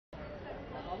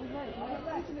Hi.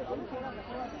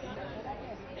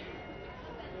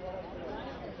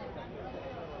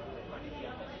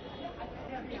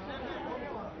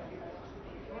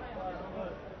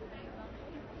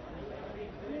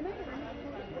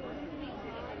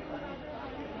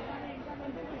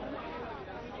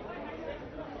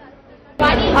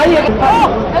 Oh,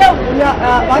 hello.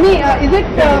 Yeah, Vaani, is it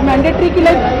mandatory कि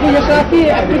like जो यशराज की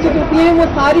एक्ट्रेसेस होती हैं वो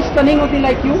सारी स्टनिंग होती हैं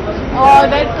like you? Oh,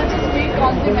 that's such a sweet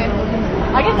compliment.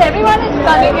 I guess everyone is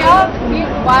stunning, yeah. Be it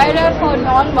YRF or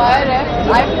non-YRF.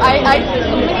 I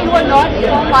so many who are not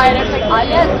from YRF, like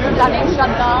Alia is stunning,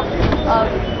 Shraddha.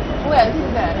 Who else is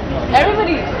there?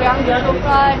 Everybody. Priyanka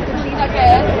Chopra and Katrina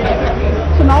Kaif.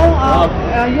 So now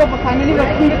you are finally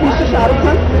working with Mr. Shah Rukh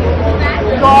Khan.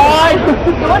 God,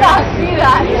 don't ask me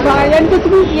that. Scientist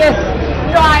means yes.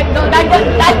 No, that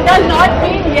does not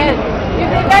mean yes. If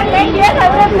it had meant yes,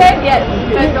 I would have said yes.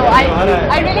 But no,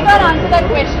 I really can't answer that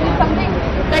question. It's something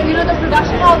that, you know, the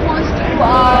production house wants to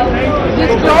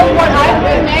disclose what I'm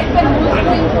doing next and who's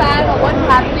doing fan or what's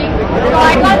happening. So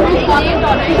I can't really comment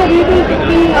on it. So we will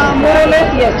be more or less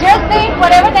yes. Just think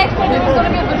whatever next one is going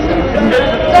to be a good film.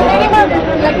 So minimum,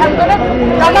 like I'm going to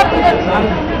run up to the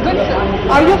good film.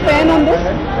 Are you a fan on this?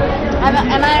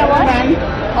 Am I a what? Fan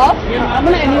Of?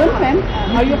 Anyone fan?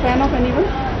 Are you a fan of anyone?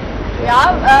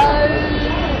 Yeah,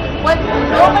 well,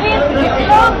 nobody is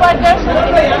particular, but there's so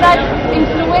many people that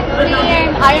influence me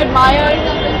and I admire.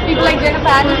 People like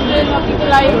Jennifer Aniston or people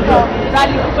like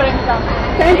Bradley Cooper and stuff.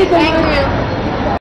 Thank you so much. Thank you.